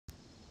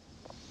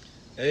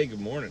Hey,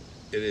 good morning.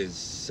 It is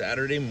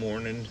Saturday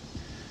morning.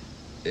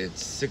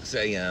 It's 6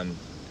 a.m.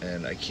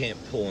 and I can't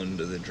pull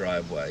into the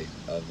driveway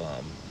of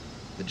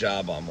the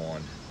job I'm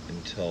on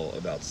until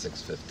about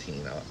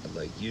 6:15.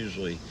 Like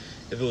usually,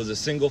 if it was a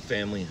single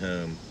family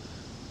home,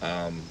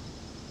 um,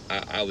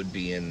 I would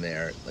be in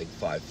there at like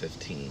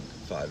 5:15,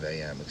 5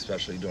 a.m.,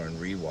 especially during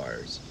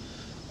rewires.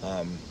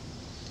 Um,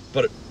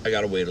 but I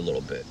gotta wait a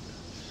little bit.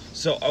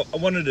 So I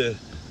wanted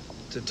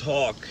to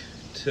talk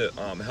to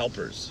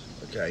helpers,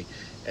 okay,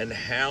 and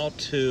how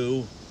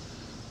to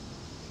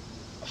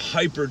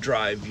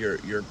hyperdrive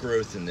your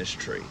growth in this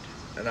trade.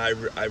 And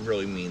I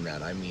really mean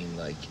that. I mean,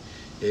 like,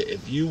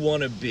 if you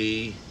want to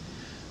be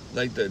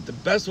like, the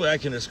best way I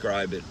can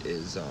describe it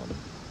is,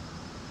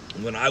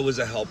 when I was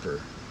a helper,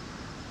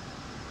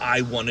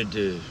 I wanted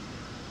to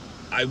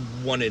I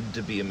wanted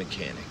to be a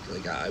mechanic.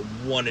 Like, I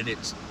wanted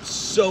it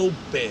so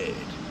bad.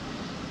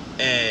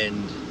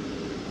 And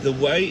the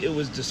way it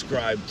was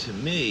described to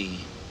me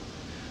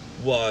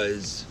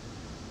was,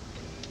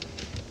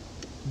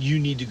 you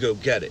need to go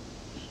get it.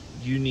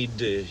 You need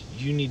to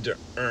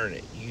earn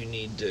it. You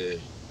need to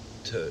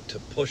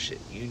push it.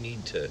 You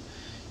need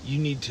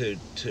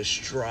to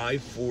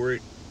strive for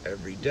it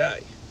every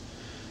day.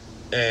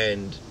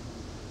 And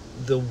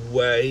the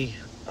way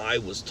I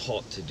was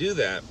taught to do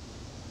that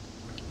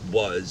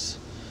was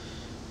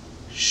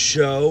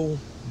show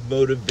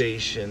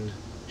motivation,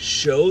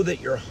 show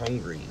that you're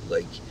hungry.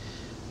 Like,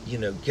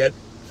 get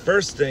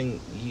first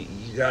thing,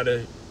 you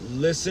gotta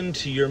listen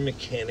to your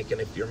mechanic. And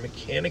if your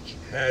mechanic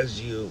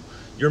has you,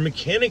 your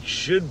mechanic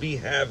should be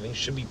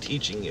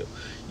teaching you.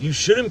 You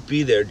shouldn't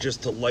be there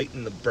just to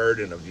lighten the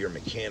burden of your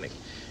mechanic.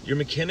 Your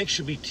mechanic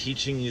should be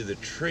teaching you the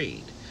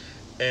trade.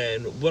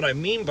 And what I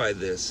mean by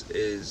this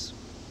is,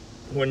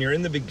 when you're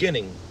in the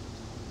beginning,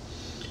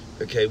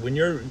 okay, when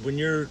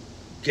you're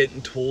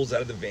getting tools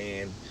out of the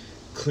van,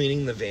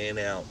 cleaning the van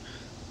out,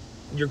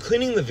 you're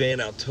cleaning the van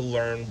out to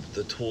learn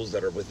the tools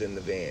that are within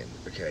the van,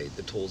 okay,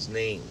 the tools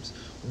names,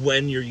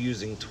 when you're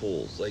using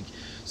tools. Like,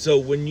 so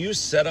when you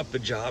set up a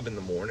job in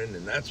the morning,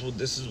 and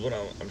this is what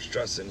I'm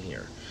stressing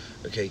here,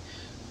 okay,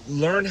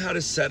 learn how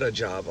to set a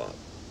job up,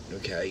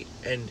 okay,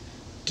 and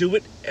do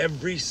it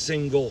every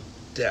single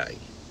day.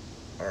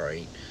 All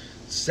right,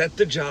 set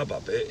the job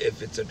up.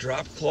 If it's a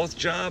drop cloth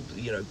job,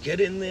 get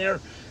in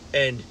there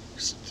and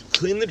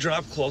clean the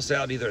drop cloths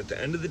out either at the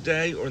end of the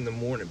day or in the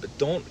morning. But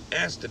don't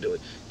ask to do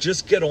it.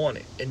 Just get on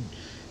it, and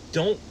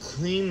don't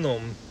clean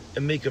them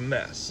and make a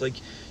mess. Like,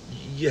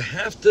 you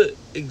have to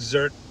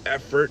exert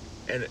effort,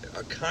 and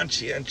a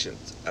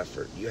conscientious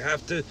effort. You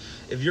have to,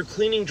 if you're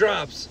cleaning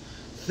drops,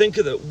 think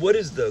of what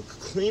is the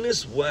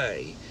cleanest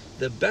way,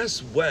 the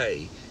best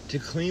way to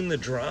clean the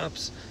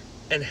drops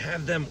and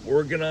have them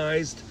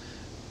organized,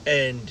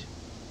 and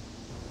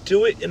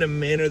do it in a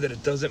manner that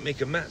it doesn't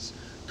make a mess.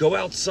 Go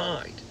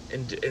outside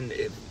and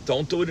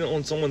don't do it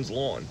on someone's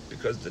lawn,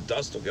 because the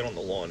dust will get on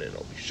the lawn and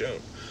it'll be shown.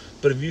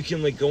 But if you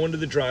can, like, go into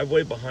the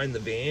driveway behind the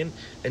van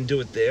and do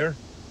it there,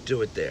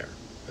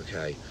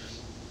 okay?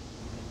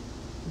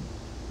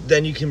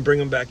 Then you can bring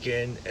them back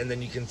in, and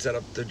then you can set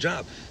up the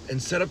job.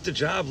 And set up the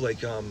job,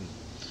 like,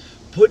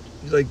 put,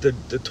 like, the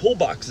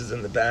toolboxes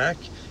in the back,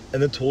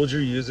 and the tools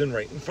you're using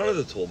right in front of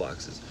the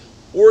toolboxes.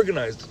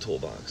 Organize the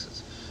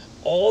toolboxes.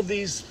 All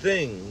these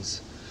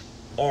things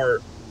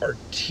are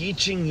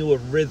teaching you a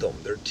rhythm.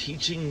 They're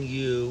teaching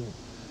you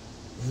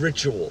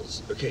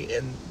rituals, okay?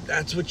 And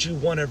that's what you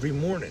want every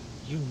morning.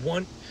 You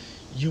want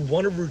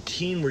a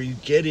routine where you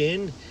get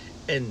in,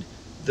 and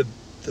the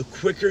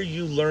quicker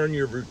you learn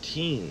your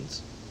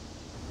routines.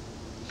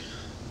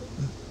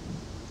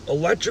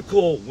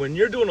 When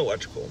you're doing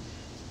electrical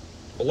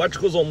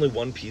is only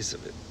one piece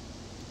of it.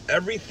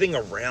 Everything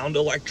around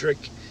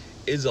electric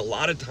is a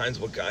lot of times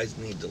what guys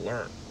need to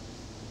learn.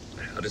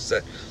 How to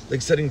set,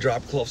 like, setting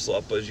drop cloths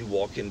up as you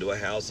walk into a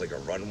house, like a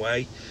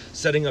runway,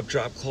 setting up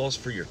drop cloths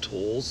for your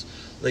tools,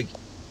 like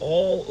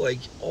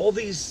all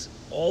these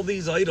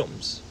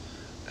items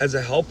as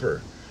a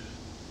helper.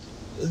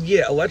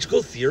 Yeah,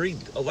 electrical theory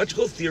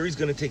is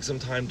going to take some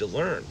time to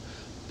learn,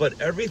 but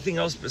everything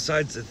else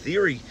besides the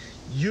theory,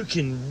 you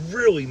can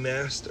really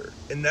master.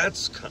 And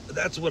that's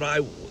what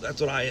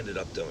I ended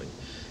up doing.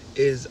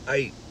 Is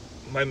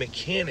my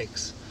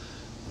mechanics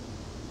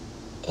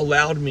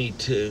allowed me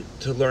to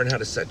learn how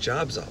to set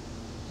jobs up,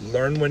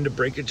 learn when to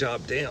break a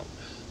job down,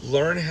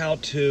 learn how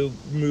to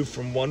move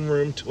from one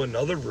room to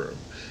another room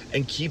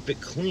and keep it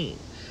clean.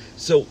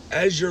 So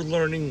as you're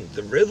learning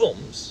the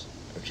rhythms,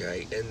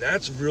 okay, and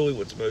that's really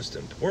what's most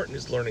important,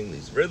 is learning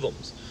these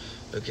rhythms,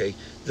 okay.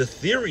 The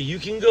theory, you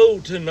can go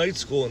to night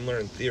school and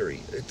learn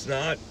theory.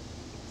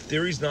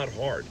 Theory's not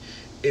hard.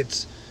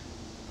 It's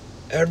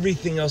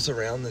everything else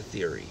around the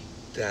theory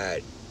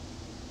that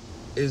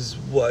is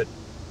what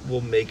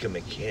will make a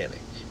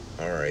mechanic.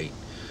 All right,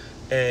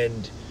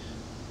 and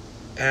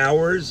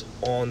hours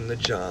on the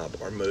job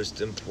are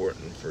most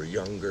important for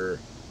younger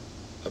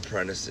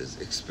apprentices,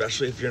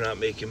 especially if you're not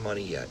making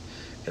money yet.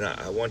 And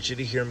I want you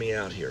to hear me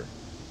out here.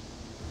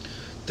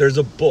 There's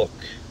a book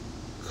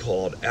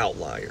called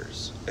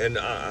Outliers, and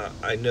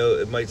I know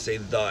it might say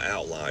The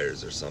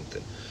Outliers or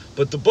something,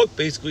 but the book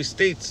basically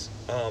states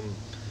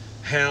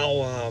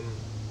how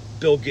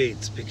Bill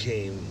Gates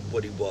became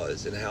what he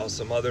was, and how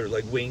some other,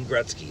 like Wayne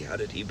Gretzky, how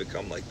did he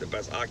become like the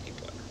best hockey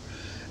player?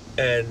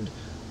 And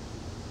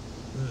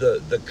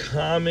the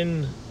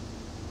common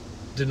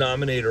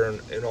denominator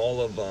in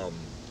all of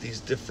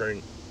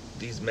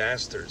these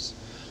masters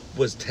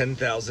was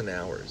 10,000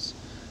 hours.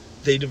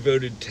 They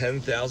devoted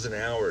 10,000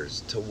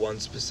 hours to one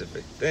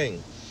specific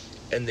thing,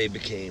 and they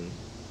became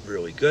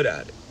really good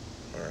at it.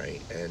 All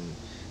right, and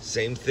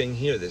same thing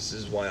here. This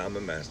is why I'm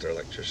a master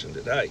electrician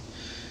today.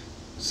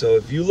 So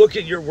if you look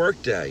at your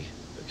workday,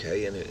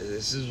 okay, and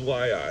this is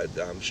why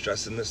I'm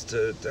stressing this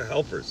to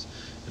helpers.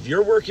 If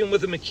you're working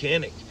with a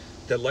mechanic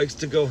that likes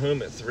to go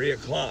home at 3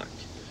 o'clock,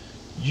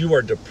 you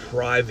are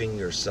depriving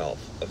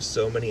yourself of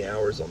so many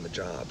hours on the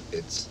job.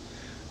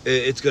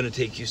 It's going to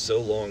take you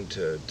so long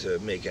to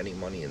make any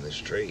money in this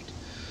trade.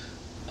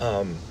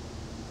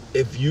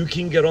 If you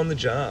can get on the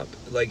job,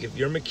 like if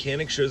your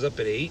mechanic shows up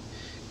at 8,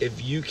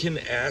 if you can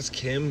ask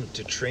him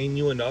to train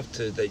you enough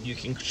that you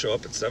can show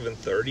up at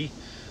 7:30,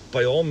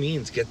 by all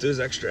means, get those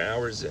extra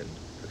hours in,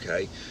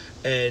 okay?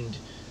 And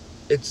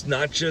it's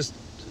not just,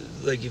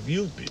 like, if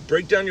you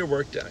break down your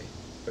workday,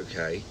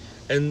 okay,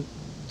 and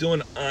do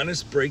an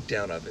honest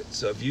breakdown of it.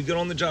 So if you get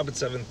on the job at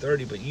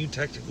 7:30, but you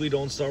technically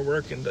don't start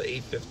work until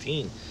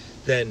 8:15,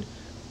 then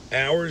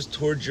hours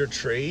towards your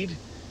trade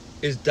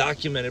is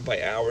documented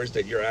by hours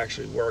that you're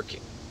actually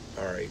working.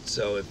 All right,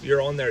 so if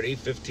you're on there at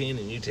 8:15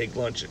 and you take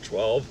lunch at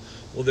 12,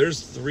 well,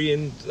 there's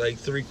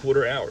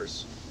 3.75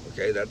 hours.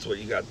 Okay, that's what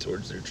you got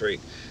towards your trade.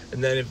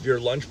 And then if your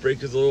lunch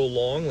break is a little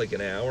long, like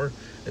an hour,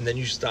 and then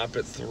you stop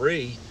at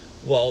 3,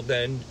 well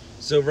then,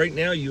 so right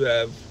now you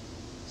have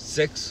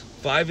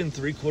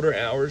 5.75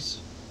 hours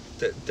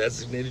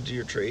designated to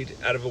your trade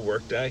out of a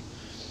work day.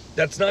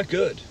 That's not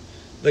good.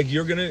 Like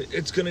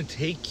it's gonna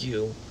take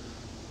you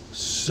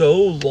so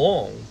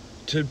long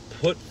to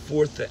put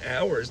forth the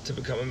hours to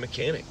become a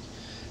mechanic.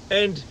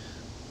 And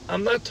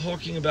I'm not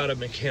talking about a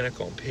mechanic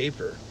on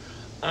paper.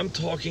 I'm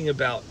talking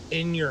about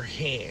in your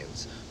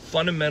hands,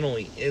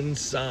 fundamentally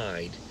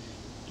inside,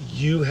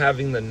 you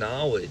having the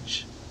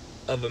knowledge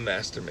of a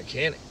master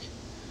mechanic.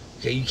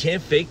 Okay, you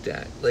can't fake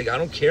that. Like, I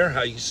don't care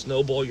how you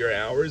snowball your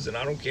hours, and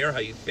I don't care how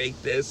you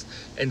fake this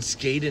and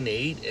skate an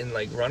 8 and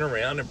like run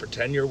around and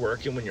pretend you're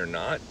working when you're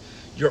not.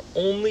 You're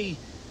only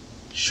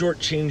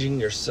shortchanging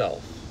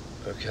yourself,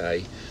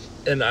 okay?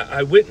 And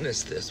I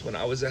witnessed this when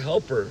I was a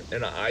helper,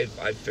 and I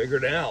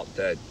figured out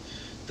that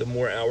the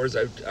more hours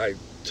I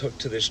took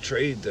to this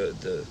trade,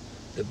 the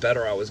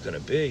better I was going to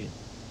be.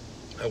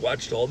 I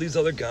watched all these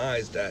other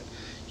guys that,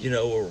 you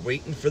know, were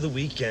waiting for the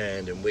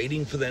weekend and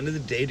waiting for the end of the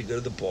day to go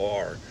to the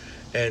bar,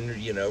 and,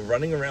 you know,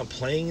 running around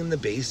playing in the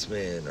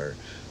basement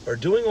or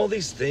doing all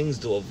these things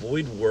to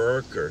avoid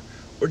work or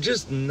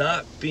just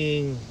not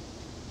being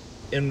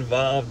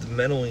involved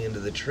mentally into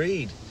the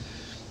trade.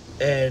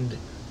 And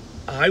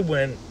I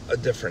went a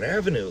different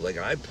avenue. Like,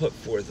 I put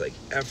forth like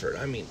effort.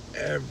 I mean,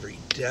 every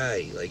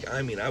day. Like,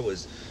 I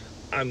was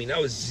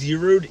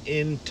zeroed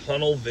in,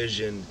 tunnel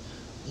vision,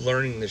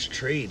 learning this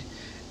trade,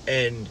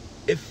 and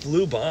it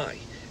flew by.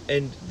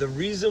 And the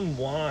reason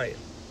why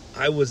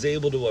I was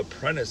able to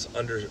apprentice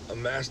under a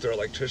master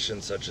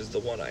electrician such as the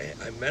one I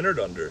mentored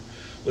under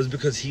was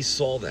because he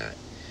saw that.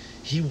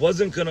 He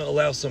wasn't going to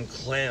allow some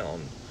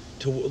clown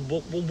to,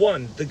 well,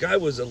 one, the guy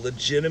was a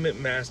legitimate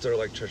master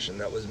electrician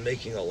that was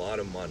making a lot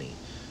of money,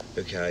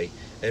 okay?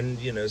 And,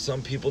 you know,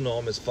 some people know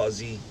him as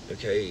Fuzzy,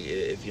 okay?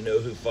 If you know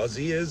who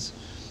Fuzzy is,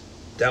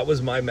 that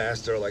was my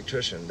master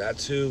electrician.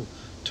 That's who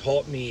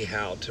taught me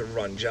how to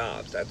run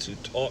jobs. That's who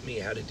taught me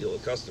how to deal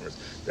with customers.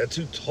 That's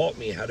who taught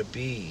me how to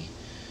be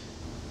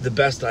the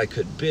best I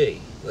could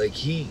be. Like,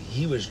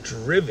 he was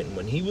driven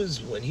when he was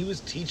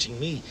teaching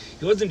me.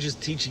 He wasn't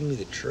just teaching me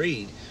the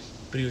trade,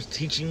 but he was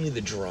teaching me the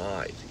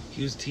drive.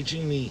 He was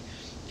teaching me,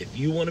 if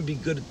you want to be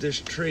good at this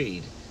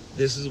trade,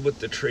 this is what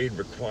the trade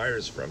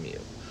requires from you.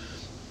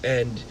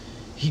 And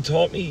he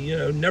taught me, you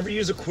know, never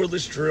use a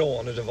cordless drill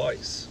on a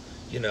device.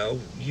 You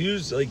know,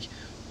 use like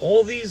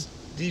all these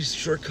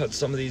shortcuts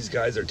some of these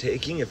guys are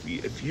taking.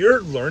 If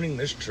you're learning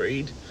this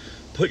trade,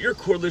 put your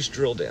cordless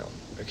drill down,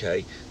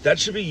 okay? That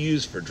should be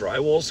used for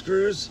drywall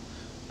screws,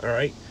 all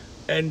right,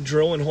 and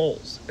drilling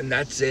holes, and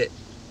that's it,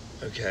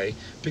 okay?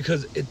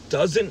 Because it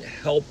doesn't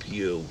help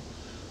you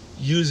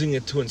using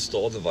it to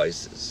install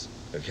devices,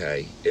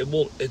 okay?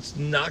 It's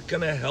not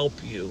gonna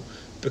help you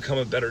become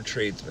a better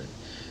tradesman,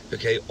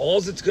 okay? All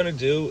it's gonna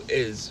do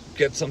is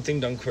get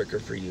something done quicker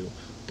for you,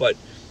 but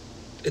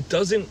it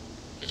doesn't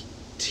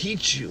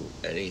teach you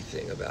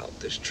anything about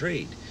this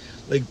trade.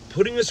 Like,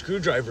 putting a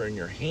screwdriver in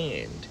your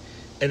hand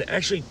and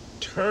actually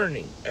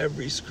turning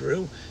every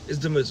screw is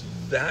the most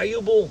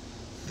valuable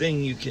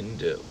thing you can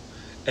do.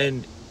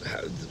 And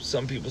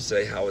some people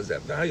say, how is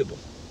that valuable?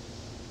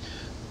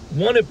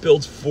 One, it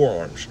builds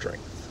forearm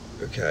strength,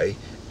 okay?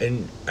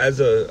 And as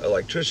an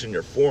electrician,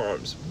 your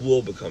forearms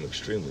will become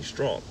extremely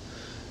strong.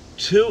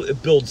 Two,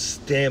 it builds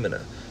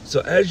stamina. So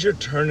as you're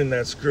turning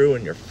that screw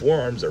and your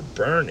forearms are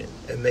burning,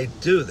 and they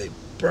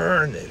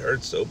burn, it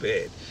hurts so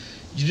bad.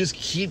 You just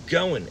keep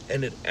going,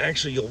 and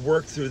you'll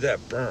work through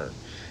that burn.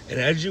 And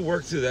as you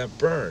work through that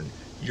burn,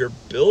 you're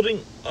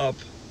building up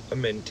a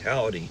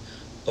mentality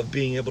of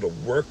being able to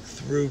work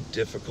through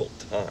difficult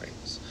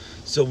times.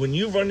 So when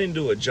you run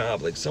into a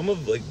job, like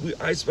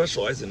I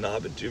specialize in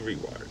knob and tube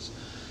rewires.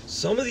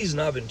 Some of these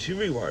knob and tube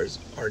rewires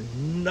are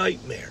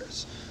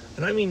nightmares,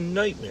 and I mean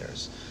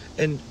nightmares.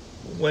 And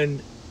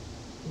when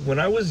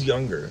I was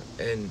younger,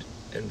 and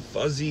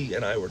Fuzzy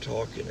and I were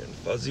talking, and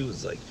Fuzzy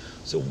was like,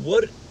 so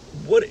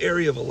what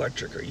area of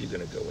electric are you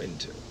going to go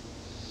into?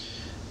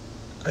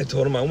 I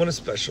told him I want to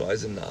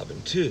specialize in knob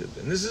and tube.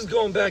 And this is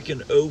going back in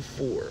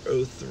 04,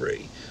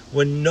 03,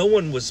 when no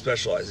one was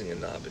specializing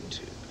in knob and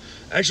tube.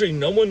 Actually,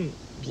 no one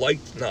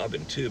liked knob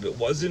and tube.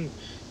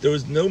 There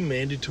was no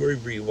mandatory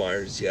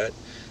rewires yet.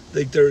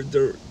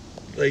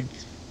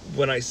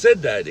 When I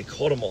said that, it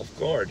caught him off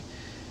guard.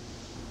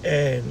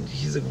 And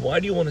he's like, why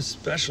do you want to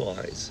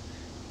specialize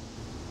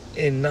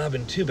in knob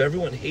and tube?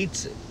 Everyone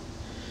hates it.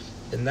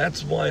 And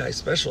that's why I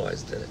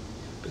specialized in it,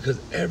 because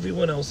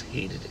everyone else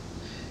hated it.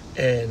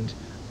 And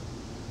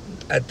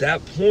at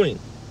that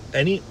point,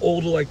 any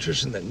old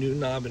electrician that knew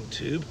knob and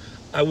tube,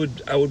 I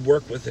would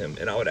work with him,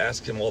 and I would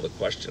ask him all the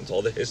questions,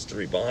 all the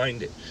history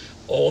behind it,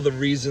 all the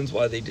reasons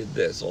why they did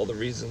this, all the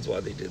reasons why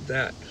they did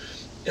that.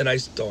 And I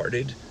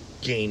started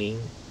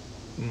gaining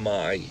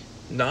my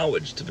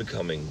knowledge to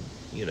becoming,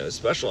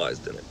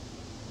 specialized in it.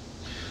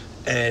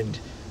 And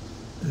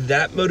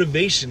that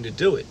motivation to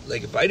do it,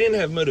 like if I didn't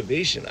have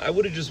motivation, I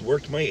would have just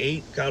worked my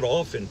 8, got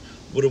off, and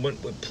would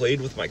have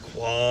played with my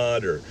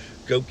quad or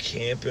go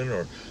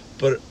camping,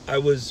 but I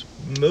was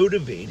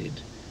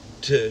motivated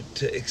to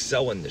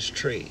excel in this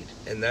trade.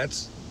 And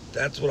that's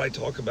what I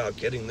talk about,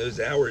 getting those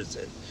hours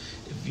in.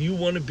 If you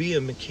want to be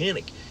a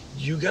mechanic,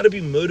 you got to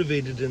be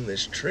motivated in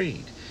this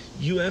trade.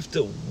 You have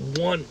to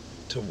want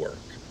to work,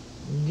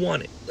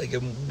 want it,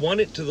 want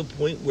it to the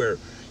point where,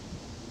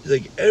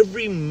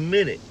 every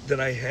minute that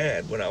I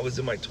had when I was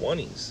in my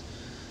 20s,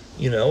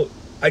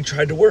 I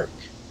tried to work.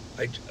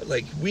 I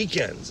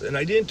weekends, and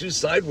I didn't do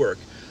side work.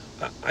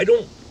 I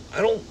don't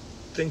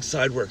think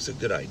side work's a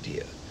good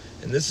idea,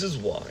 and this is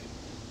why.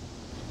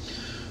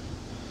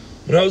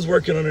 When I was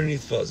working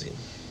underneath Fuzzy,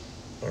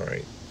 all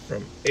right,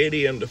 from 8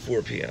 a.m. to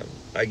 4 p.m.,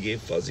 I gave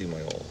Fuzzy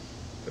my all,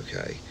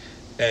 okay?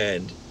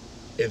 And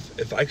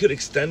if I could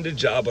extend a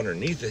job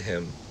underneath of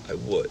him, I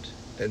would,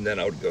 and then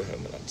I would go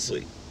home and I'd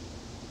sleep.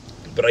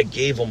 But I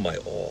gave him my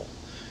all,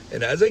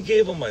 and as I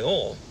gave him my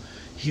all,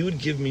 he would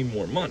give me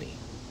more money,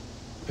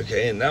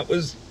 okay? And that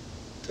was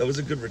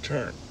a good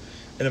return.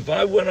 And if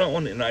I went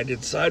on and I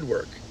did side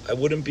work, I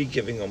wouldn't be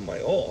giving him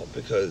my all,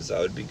 because I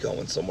would be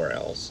going somewhere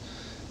else.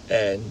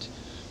 And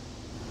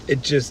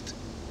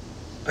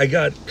I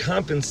got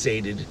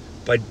compensated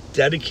by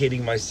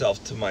dedicating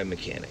myself to my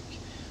mechanic,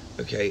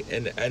 okay?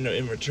 And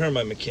in return,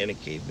 my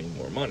mechanic gave me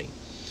more money.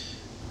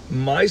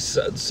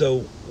 So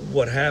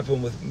what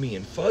happened with me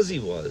and Fuzzy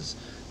was,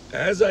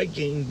 as I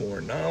gained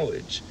more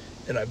knowledge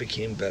and I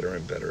became better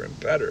and better and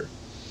better,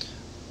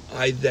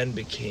 I then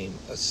became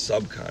a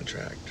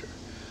subcontractor.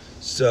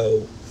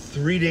 So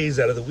 3 days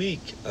out of the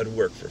week, I'd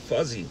work for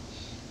Fuzzy,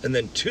 and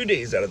then 2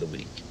 days out of the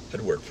week,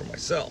 I'd work for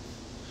myself,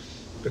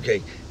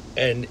 okay?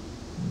 And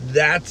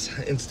that's,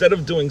 instead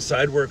of doing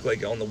side work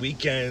like on the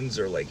weekends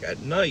or like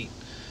at night,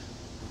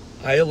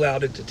 I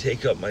allowed it to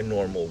take up my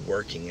normal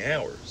working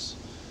hours,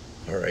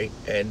 all right?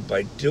 And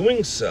by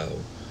doing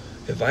so,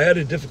 if I had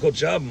a difficult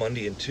job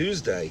Monday and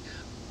Tuesday,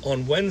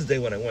 on Wednesday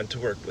when I went to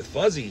work with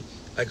Fuzzy,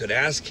 I could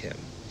ask him,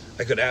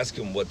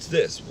 what's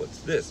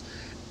this?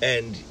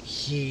 And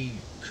he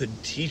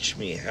could teach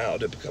me how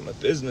to become a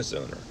business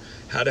owner,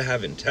 how to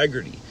have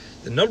integrity.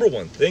 The number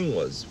one thing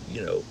was,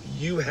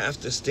 you have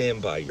to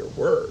stand by your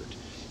word.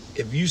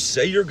 If you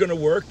say you're going to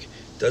work,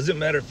 doesn't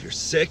matter if you're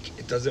sick,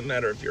 it doesn't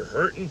matter if you're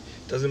hurting,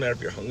 it doesn't matter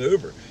if you're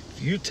hungover.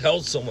 If you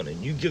tell someone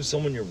and you give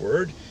someone your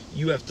word,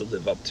 you have to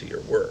live up to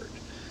your word.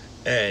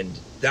 And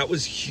that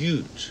was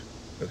huge,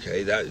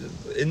 okay? That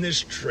in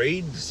this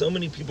trade, so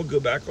many people go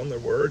back on their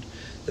word.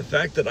 The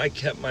fact that I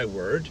kept my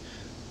word,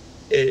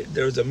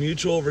 there was a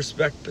mutual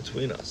respect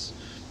between us.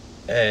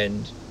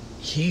 And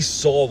he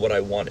saw what I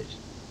wanted,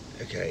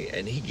 okay?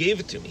 And he gave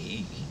it to me.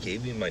 He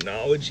gave me my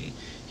knowledge.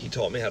 He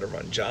taught me how to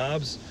run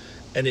jobs.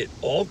 And it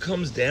all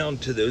comes down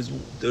to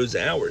those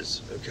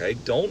hours, okay?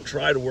 Don't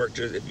try to work,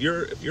 if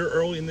you're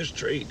early in this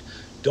trade,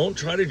 don't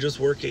try to just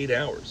work 8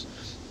 hours.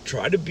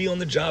 Try to be on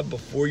the job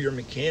before your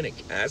mechanic.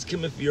 Ask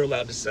him if you're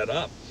allowed to set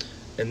up.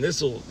 And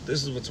this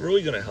is what's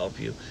really going to help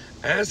you.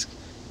 Ask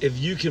if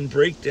you can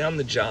break down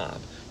the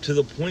job to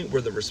the point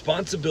where the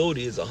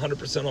responsibility is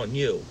 100% on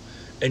you,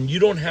 and you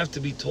don't have to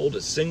be told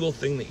a single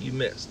thing that you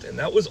missed. And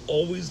that was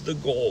always the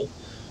goal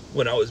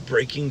when I was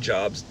breaking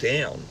jobs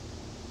down,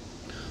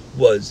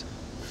 was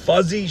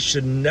Fuzzy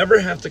should never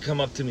have to come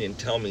up to me and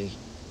tell me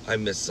I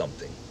missed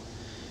something.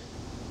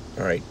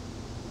 All right?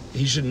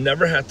 He should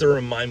never have to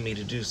remind me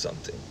to do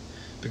something.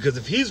 Because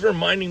if he's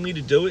reminding me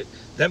to do it,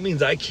 that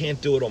means I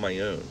can't do it on my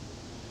own.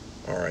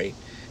 All right?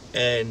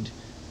 And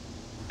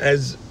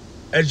as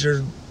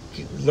you're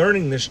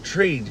learning this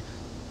trade,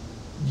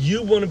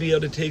 you want to be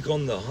able to take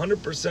on the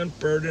 100%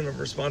 burden of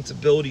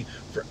responsibility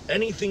for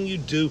anything you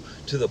do,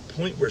 to the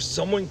point where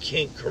someone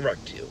can't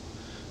correct you.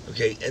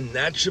 Okay, and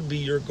that should be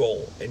your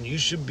goal, and you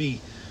should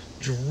be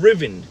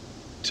driven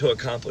to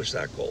accomplish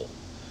that goal.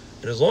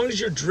 And as long as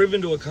you're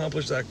driven to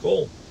accomplish that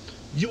goal,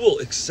 you will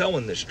excel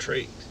in this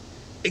trade.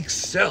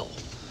 Excel.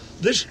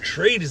 This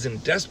trade is in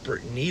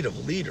desperate need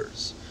of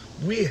leaders.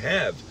 We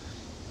have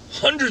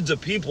hundreds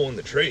of people in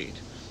the trade,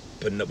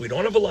 but we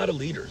don't have a lot of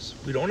leaders.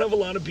 We don't have a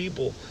lot of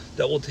people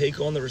that will take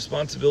on the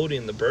responsibility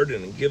and the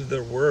burden and give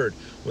their word.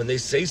 When they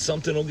say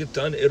something will get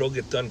done, it'll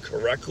get done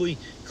correctly,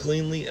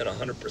 cleanly, and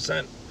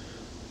 100%.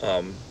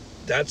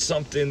 That's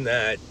something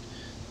that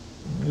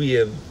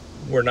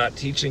we're not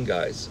teaching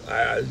guys.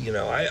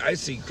 I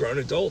see grown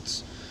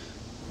adults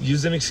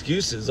using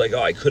excuses like,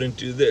 oh, I couldn't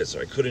do this,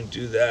 or I couldn't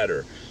do that,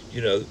 or,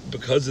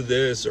 because of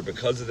this or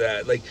because of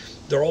that. Like,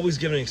 they're always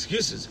giving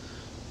excuses.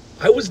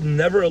 I was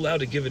never allowed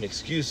to give an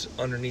excuse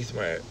underneath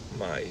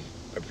my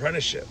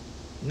apprenticeship.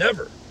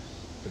 Never.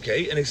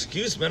 Okay? An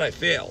excuse meant I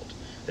failed.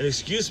 An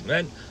excuse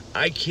meant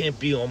I can't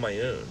be on my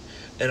own.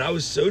 And I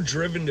was so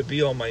driven to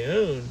be on my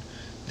own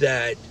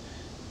that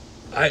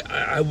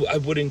I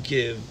wouldn't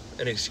give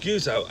an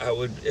excuse. I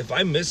would, if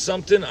I missed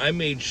something, I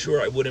made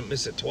sure I wouldn't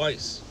miss it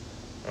twice.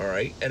 All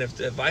right? And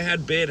if I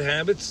had bad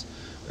habits,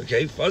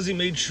 okay, Fuzzy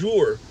made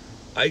sure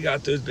I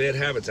got those bad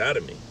habits out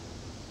of me.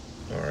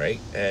 All right?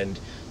 And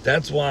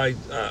that's why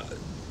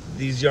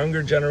these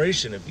younger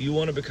generation, if you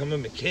want to become a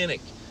mechanic,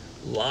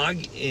 log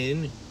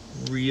in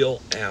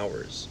real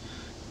hours.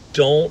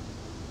 Don't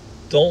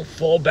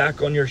fall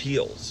back on your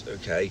heels,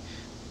 okay?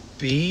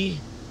 Be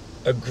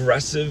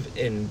aggressive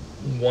in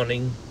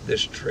wanting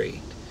this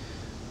trade.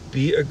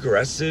 Be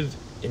aggressive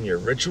in your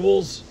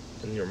rituals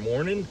in your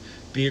morning.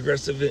 Be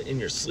aggressive in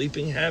your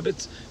sleeping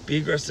habits. Be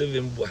aggressive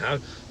in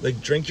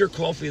drink your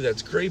coffee,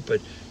 that's great, but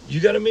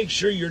you got to make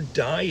sure your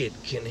diet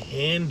can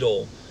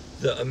handle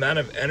the amount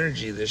of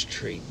energy this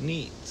trade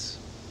needs.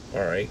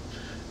 All right?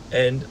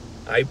 And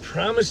I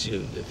promise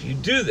you, if you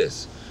do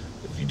this,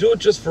 if you do it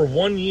just for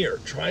 1 year,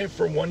 try it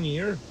for 1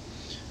 year,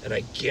 and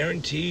I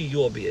guarantee you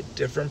will be a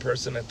different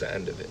person at the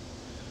end of it.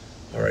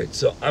 All right,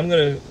 so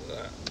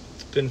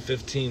it's been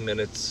 15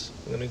 minutes.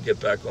 I'm going to get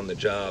back on the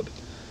job.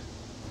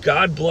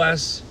 God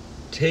bless.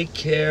 Take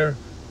care.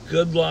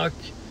 Good luck.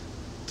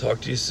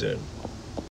 Talk to you soon.